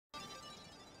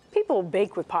People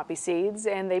bake with poppy seeds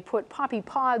and they put poppy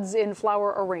pods in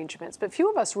flower arrangements, but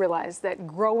few of us realize that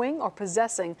growing or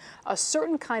possessing a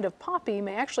certain kind of poppy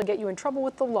may actually get you in trouble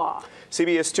with the law.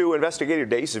 CBS 2 investigator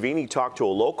Dave Savini talked to a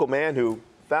local man who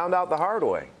found out the hard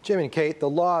way. Jim and Kate, the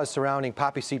laws surrounding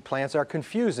poppy seed plants are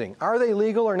confusing. Are they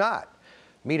legal or not?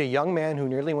 Meet a young man who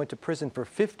nearly went to prison for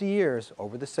 50 years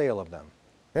over the sale of them.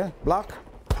 Yeah, block.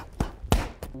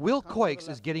 Will Coix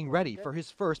is getting ready for his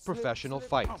first professional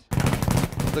fight.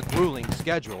 The grueling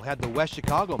schedule had the West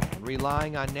Chicago man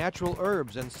relying on natural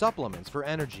herbs and supplements for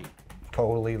energy.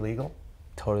 Totally legal?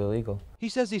 Totally legal. He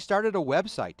says he started a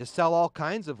website to sell all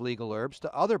kinds of legal herbs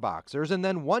to other boxers, and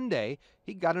then one day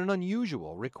he got an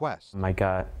unusual request. I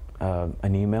got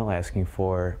an email asking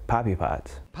for poppy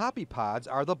pods. Poppy pods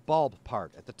are the bulb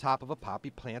part at the top of a poppy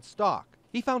plant stalk.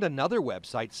 He found another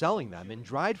website selling them in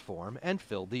dried form and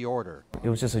filled the order. It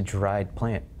was just a dried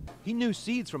plant. He knew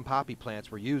seeds from poppy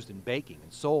plants were used in baking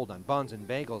and sold on buns and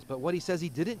bagels, but what he says he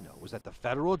didn't know was that the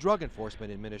Federal Drug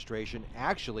Enforcement Administration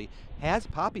actually has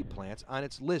poppy plants on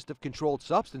its list of controlled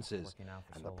substances,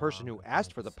 and the person who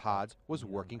asked for the pods was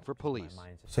working for police.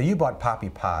 So you bought poppy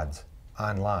pods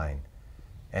online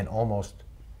and almost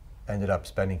ended up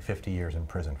spending 50 years in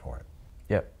prison for it.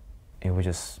 Yep. It was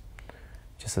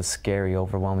just a scary,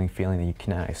 overwhelming feeling that you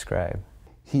cannot describe.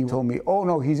 He told me, oh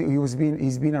no, he's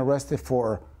been arrested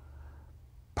for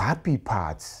poppy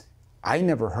pods. I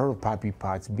never heard of poppy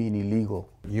pods being illegal.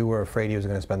 You were afraid he was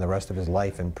going to spend the rest of his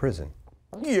life in prison.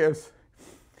 Yes.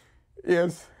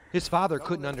 Yes. His father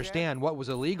couldn't understand what was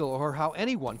illegal or how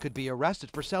anyone could be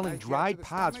arrested for selling dried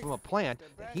pods from a plant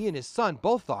that he and his son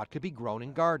both thought could be grown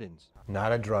in gardens.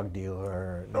 Not a drug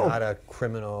dealer, No. not a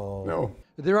criminal. No.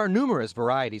 There are numerous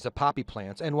varieties of poppy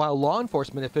plants, and while law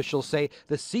enforcement officials say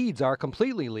the seeds are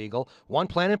completely legal, one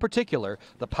plant in particular,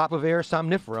 the Papaver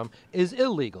somniferum, is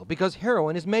illegal because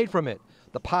heroin is made from it.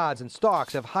 The pods and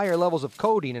stalks have higher levels of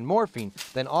codeine and morphine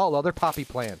than all other poppy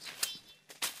plants.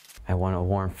 I want to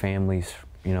warn families,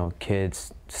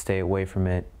 kids, stay away from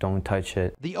it, don't touch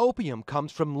it. The opium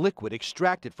comes from liquid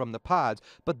extracted from the pods,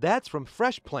 but that's from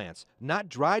fresh plants, not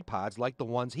dried pods like the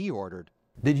ones he ordered.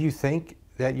 Did you think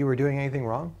that you were doing anything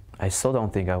wrong? I still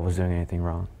don't think I was doing anything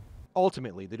wrong.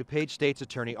 Ultimately, the DuPage State's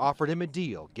attorney offered him a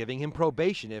deal, giving him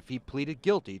probation if he pleaded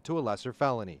guilty to a lesser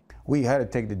felony. We had to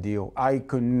take the deal. I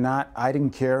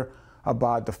didn't care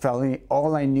about the felony.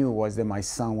 All I knew was that my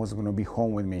son was going to be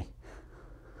home with me.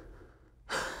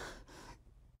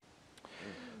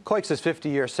 Coix's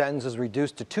 50-year sentence is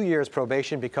reduced to 2 years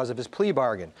probation because of his plea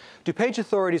bargain. DuPage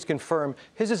authorities confirm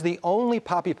his is the only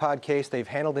poppy pod case they've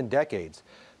handled in decades.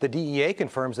 The DEA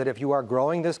confirms that if you are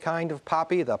growing this kind of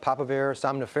poppy, the Papaver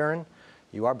somniferum,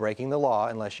 you are breaking the law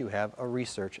unless you have a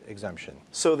research exemption.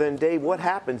 So then, Dave, what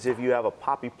happens if you have a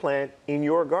poppy plant in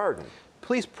your garden?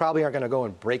 Police probably aren't going to go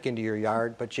and break into your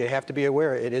yard, but you have to be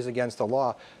aware it is against the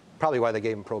law. Probably why they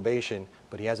gave him probation,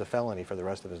 but he has a felony for the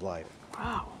rest of his life.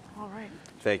 Wow. All right.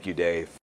 Thank you, Dave.